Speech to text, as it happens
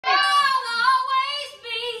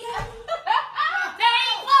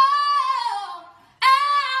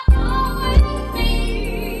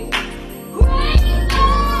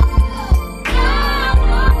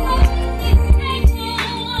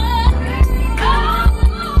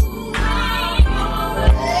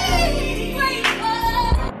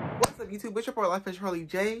life is Charlie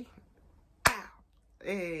J. Ow.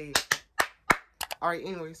 Hey. Alright,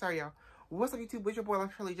 anyway, sorry y'all. What's up YouTube? It's your boy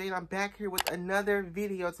Life Charlie J, and I'm back here with another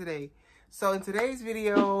video today. So in today's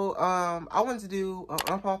video, I wanted to do an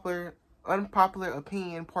unpopular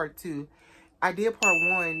opinion part 2. I did part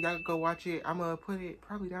 1. Y'all go watch it. I'm gonna put it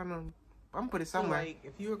probably down on. I'm gonna put it somewhere. Like,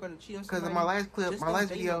 if you were gonna cheat on because somebody, in my last clip, my last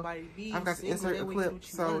video, somebody, I've got to insert a clip.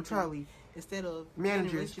 So Charlie, instead of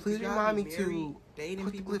managers, please remind me to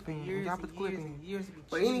put the clip in. Y'all put the clip in.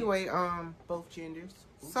 But anyway, both genders.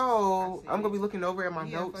 So I'm gonna be looking over at my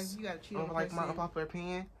notes on like my unpopular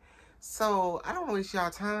opinion. So I don't want to waste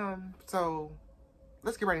y'all time. So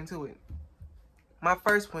let's get right into it. My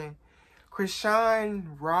first one,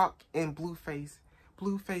 Chriseanrock&Blueface.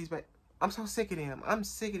 Blueface, but I'm so sick of them. I'm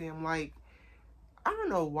sick of them. Like, I don't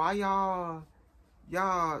know why y'all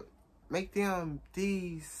make them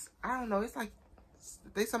these. I don't know. It's like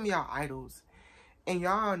they some of y'all idols, and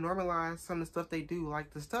y'all normalize some of the stuff they do.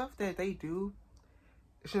 Like the stuff that they do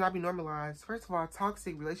should not be normalized. First of all,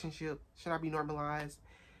 toxic relationship should not be normalized.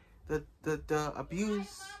 The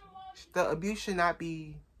abuse should not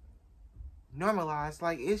be normalized.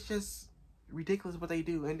 Like, it's just ridiculous what they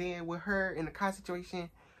do. And then with her in the car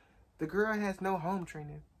situation, the girl has no home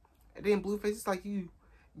training. And then Blueface, it's like you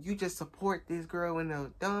just support this girl in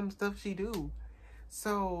the dumb stuff she do.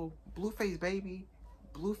 So Blueface, baby,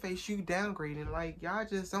 Blueface, you downgrading. Like, y'all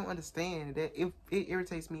just don't understand that. It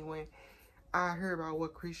irritates me when I hear about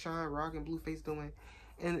what Chriseanrock&Blueface doing,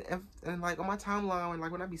 and like on my timeline,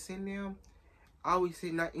 like when I be sitting there, I always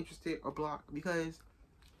say not interested or blocked because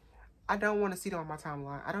I don't want to see them on my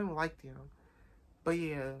timeline. I don't like them. But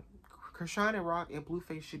yeah,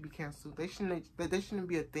 Chriseanrock&Blueface should be canceled. They shouldn't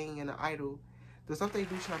be a thing and an idol. The stuff they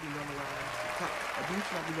do should not be normalized. Abuse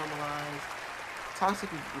should not be normalized.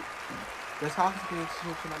 The toxic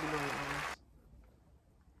relationship should not be normalized.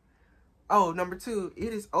 Oh, number 2,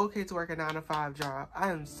 it is okay to work a 9-to-5 job.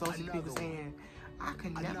 I am so sick of people saying, I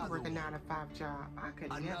could never work a 9-to-5 job. I could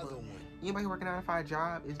never. Anybody working a 9-to-5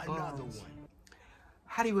 job is bums.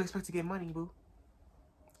 How do you expect to get money, boo?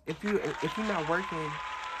 If you're not working,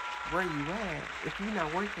 where you at? If you're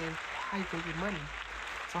not working, how you gonna get money?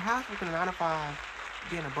 So how's working a 9-to-5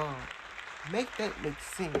 being a bum? Make that make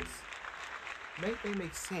sense. Make that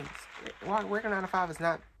make sense. Working 9-to-5 is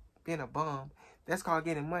not being a bum. That's called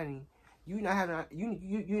getting money. You not having a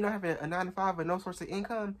 9-to-5 with no source of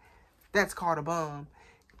income, that's called a bum.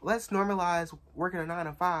 Let's normalize working a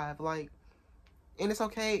 9-to-5. Like, and it's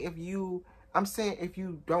okay if you. I'm saying if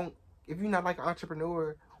you're not like an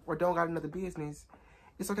entrepreneur or don't got another business,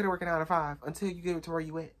 it's okay to work a 9-to-5 until you get it to where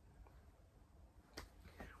you at.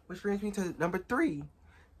 Which brings me to number 3,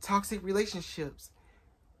 toxic relationships.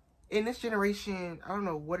 In this generation, I don't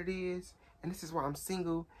know what it is, and this is why I'm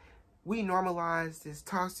single. We normalize this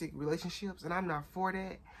toxic relationships, and I'm not for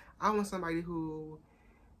that. I want somebody who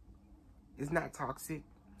is not toxic,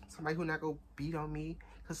 somebody who not go beat on me.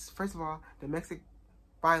 Because first of all, domestic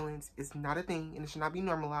violence is not a thing, and it should not be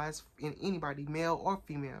normalized in anybody, male or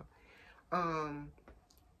female.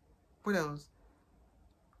 What else?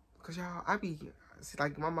 Because y'all, I be, see,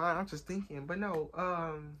 like, my mind, I'm just thinking. But no,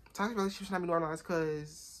 toxic relationships should not be normalized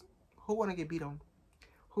because who want to get beat on?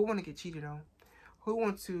 Who want to get cheated on? Who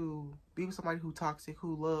want to be with somebody who toxic,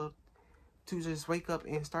 who love to just wake up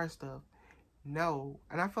and start stuff? No.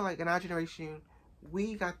 And I feel like in our generation,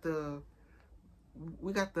 we got the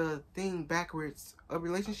thing backwards. A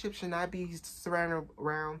relationship should not be surrounded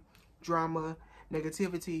around drama,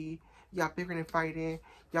 negativity, y'all bickering and fighting,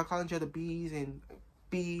 y'all calling each other B's and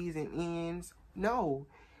N's. No.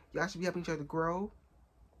 Y'all should be helping each other grow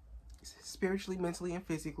spiritually, mentally, and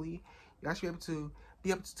physically. Y'all should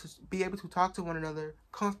be able to talk to one another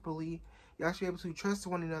comfortably. Y'all should be able to trust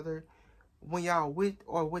one another when y'all with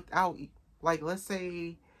or without. Like, let's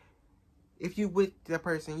say if you with that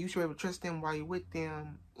person, you should be able to trust them while you're with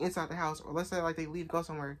them inside the house. Or let's say like they leave, go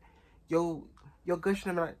somewhere. Your gut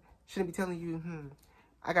shouldn't be telling you,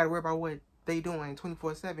 I gotta worry about what they doing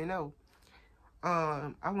 24/7. No.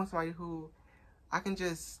 I want somebody who I can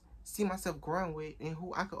just see myself growing with and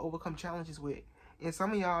who I can overcome challenges with. And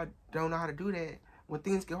some of y'all don't know how to do that. When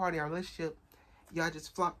things get hard in your relationship, y'all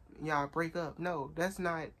just flop, y'all break up. No, that's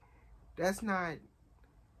not how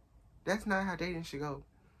dating should go.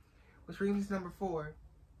 Which brings me to number 4.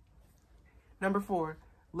 Number 4,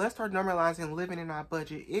 let's start normalizing living in our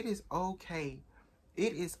budget. It is okay.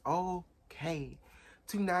 It is okay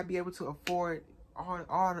to not be able to afford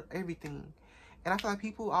everything. And I feel like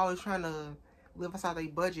people always trying to live outside their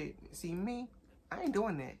budget. See, me, I ain't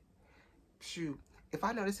doing that. Shoot. If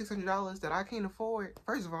I know the $600 that I can't afford,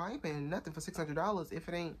 first of all, I ain't paying nothing for $600 if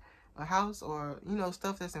it ain't a house or, you know,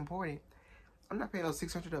 stuff that's important. I'm not paying no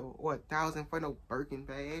 600 or 1,000 for no Birkin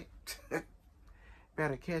bag.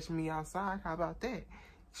 Better catch me outside. How about that?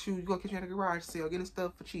 Shoot, you gonna catch me at a garage sale, getting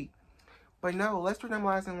stuff for cheap. But no, let's start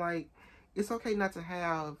normalizing, like, it's okay not to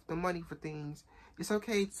have the money for things. It's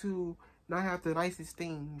okay to not have the nicest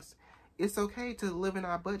things. It's okay to live in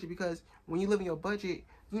our budget, because when you live in your budget,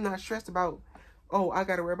 you're not stressed about, oh, I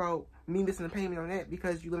gotta worry about me missing a payment on that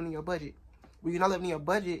because you living in your budget. When you're not living in your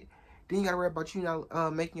budget, then you gotta worry about you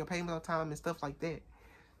not making your payments on time and stuff like that.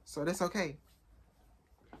 So that's okay.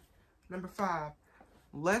 Number 5,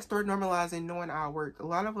 let's start normalizing knowing our worth. A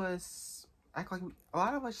lot of us act like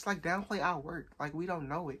just like downplay our worth, like we don't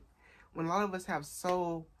know it. When a lot of us have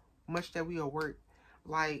so much that we are worth.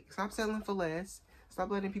 Like, stop settling for less.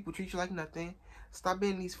 Stop letting people treat you like nothing. Stop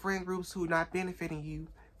being in these friend groups who are not benefiting you.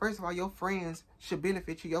 First of all, your friends should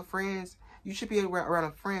benefit you. Your friends, you should be around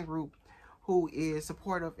a friend group who is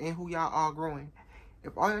supportive and who y'all are growing.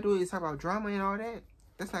 If all y'all do is talk about drama and all that,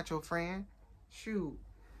 that's not your friend. Shoot.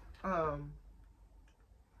 Number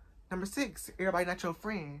 6, everybody not your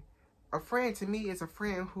friend. A friend to me is a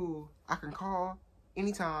friend who I can call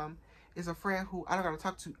anytime. Is a friend who I don't gotta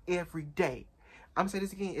talk to every day. I'm gonna say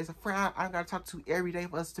this again. It's a friend I don't gotta talk to every day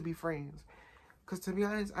for us to be friends. Cause to be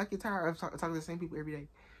honest, I get tired of talking to the same people every day.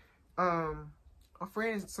 A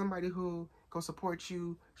friend is somebody who go support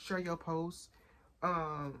you, share your posts,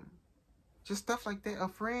 just stuff like that. A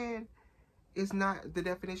friend is not the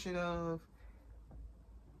definition of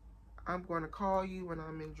I'm going to call you when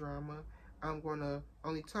I'm in drama. I'm going to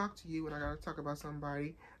only talk to you when I got to talk about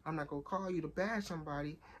somebody. I'm not going to call you to bash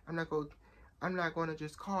somebody. I'm not going to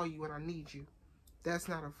just call you when I need you. That's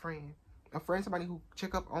not a friend. A friend is somebody who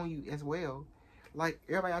check up on you as well. Like,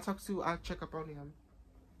 everybody I talk to, I check up on them.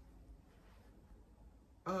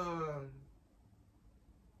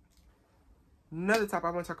 Another topic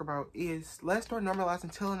I want to talk about is let's start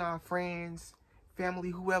normalizing telling our friends, family,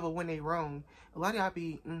 whoever, when they wrong. A lot of y'all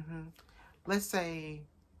be, let's say,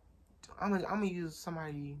 I'm gonna use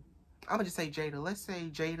somebody. I'm gonna just say Jada. Let's say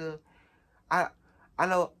Jada. I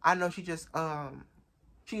know she just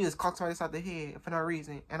clocked somebody out the head for no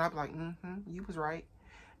reason, and I'm like, you was right.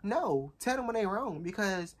 No, tell them when they wrong,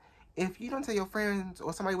 because if you don't tell your friends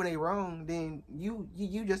or somebody when they wrong, then you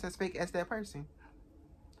just as fake as that person.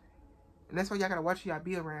 And that's why y'all gotta watch who y'all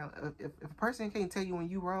be around. If a person can't tell you when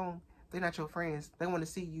you wrong, they're not your friends. They want to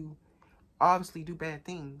see you obviously do bad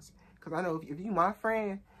things. Cause I know if you my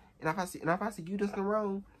friend, and if I see you doing something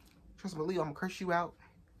wrong, trust me, I'm gonna curse you out,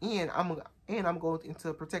 and I'm going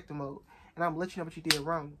into protective mode, and I'm gonna let you know what you did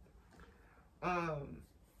wrong.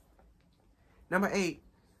 Number 8,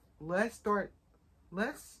 number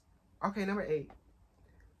 8.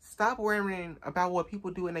 Stop worrying about what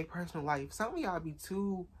people do in their personal life. Some of y'all be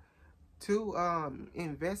too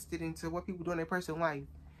invested into what people do in their personal life.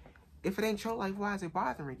 If it ain't your life, why is it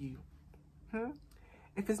bothering you?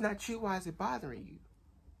 If it's not you, why is it bothering you?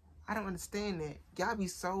 I don't understand that. Y'all be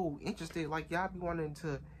so interested, like y'all be wanting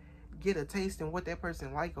to get a taste in what that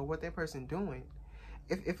person like or what that person doing.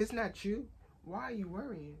 If it's not you, why are you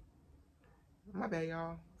worrying? My bad,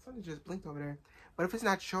 y'all. Something just blinked over there. But if it's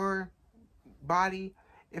not your body,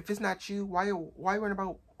 if it's not you, why you worrying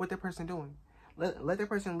about what that person doing? Let that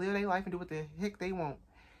person live their life and do what the heck they want.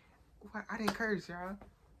 I didn't curse, y'all.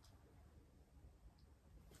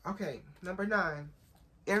 Okay, number 9.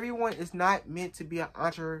 Everyone is not meant to be an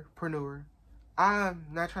entrepreneur. I'm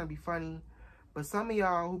not trying to be funny, but some of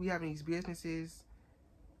y'all who be having these businesses,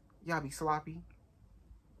 y'all be sloppy,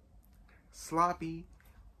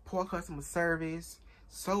 poor customer service,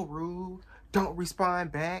 so rude, don't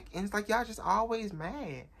respond back, and it's like y'all just always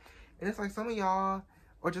mad. And it's like some of y'all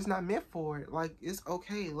are just not meant for it. Like, it's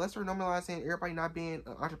okay. Let's start normalizing everybody not being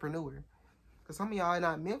an entrepreneur. Because some of y'all are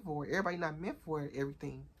not meant for it. Everybody not meant for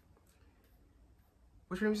everything.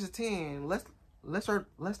 Which brings us to 10. Let's stop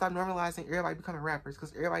normalizing everybody becoming rappers.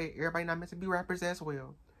 Because everybody not meant to be rappers as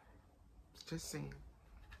well. Just saying.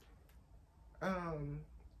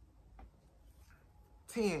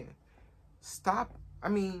 10. Stop. I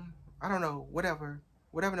don't know. Whatever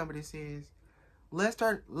number this is. Let's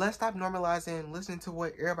stop normalizing listening to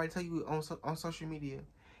what everybody tell you on social media.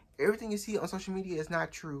 Everything you see on social media is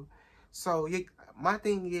not true. So my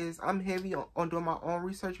thing is, I'm heavy on doing my own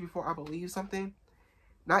research before I believe something.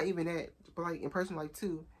 Not even that, but like in person, like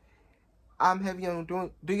too. I'm heavy on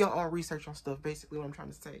do your own research on stuff. Basically, what I'm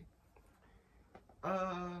trying to say.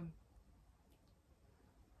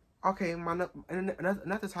 Okay,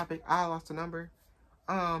 another topic. I lost the number.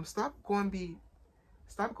 Stop going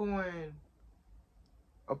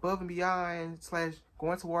above and beyond /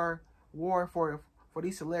 going to war for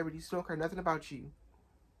these celebrities who don't care nothing about you.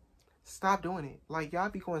 Stop doing it. Like, y'all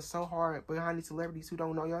be going so hard behind these celebrities who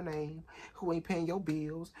don't know your name, who ain't paying your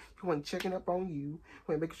bills, who ain't checking up on you,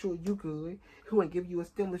 who ain't making sure you good, who ain't giving you a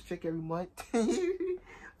stimulus check every month.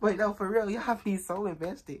 But no, for real, y'all be so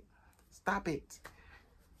invested. Stop it.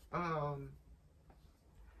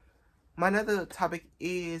 My another topic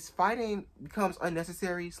is fighting becomes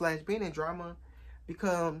unnecessary / being in drama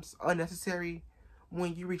becomes unnecessary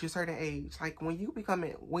when you reach a certain age. Like when you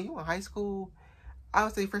in high school, I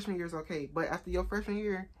would say freshman year is okay. But after your freshman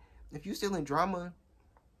year, if you still in drama,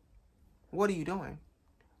 what are you doing?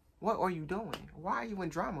 What are you doing? Why are you in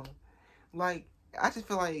drama? Like, I just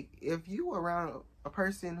feel like if you around a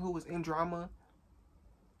person who is in drama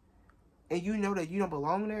and you know that you don't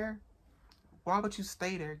belong there, why would you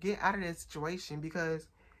stay there? Get out of that situation, because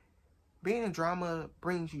being in drama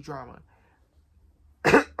brings you drama.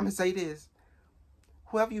 I'm gonna say this.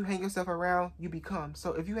 Whoever you hang yourself around, you become.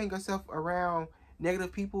 So if you hang yourself around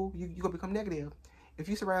negative people, you gonna become negative. If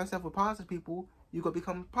you surround yourself with positive people, you gonna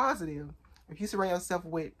become positive. If you surround yourself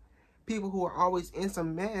with people who are always in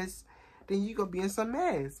some mess, then you gonna be in some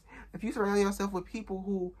mess. If you surround yourself with people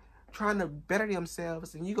who trying to better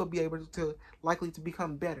themselves, then you gonna be able to likely to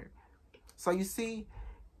become better. So you see,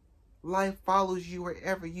 life follows you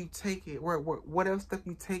wherever you take it. Whatever step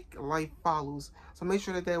you take, life follows. So make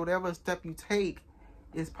sure that whatever step you take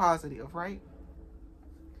is positive, right?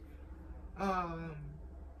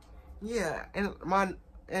 Yeah,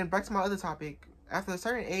 and back to my other topic. After a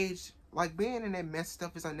certain age, like, being in that mess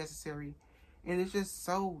stuff is unnecessary, and it's just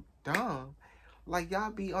so dumb. Like, y'all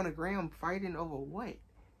be on the ground fighting over what?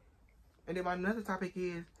 And then my another topic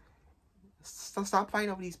is, so stop fighting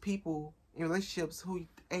over these people in relationships who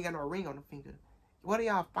ain't got no ring on the finger. What are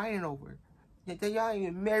y'all fighting over? Y'all ain't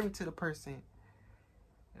even married to the person.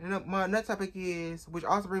 And my another topic is, which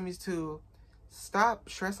also brings me to, stop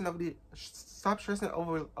stressing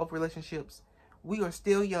over relationships. We are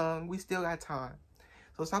still young. We still got time.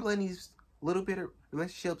 So stop letting these little bit of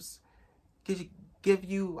relationships give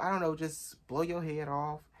you, I don't know, just blow your head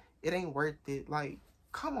off. It ain't worth it. Like,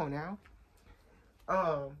 come on now.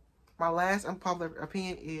 My last unpopular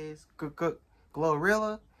opinion is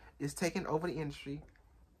Glorilla is taking over the industry.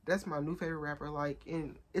 That's my new favorite rapper. Like,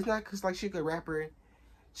 and it's not because like she's a good rapper.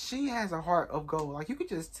 She has a heart of gold. Like, you could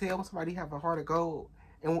just tell when somebody have a heart of gold,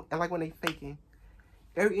 and like when they faking.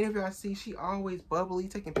 Every interview I see, she always bubbly,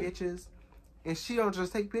 taking pictures, and she don't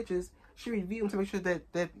just take pictures. She review them to make sure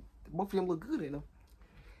that both of them look good in them.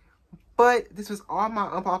 But this was all my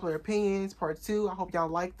unpopular opinions, part 2. I hope y'all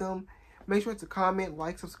liked them. Make sure to comment,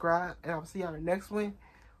 like, subscribe, and I'll see y'all in the next one.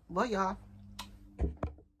 Love y'all.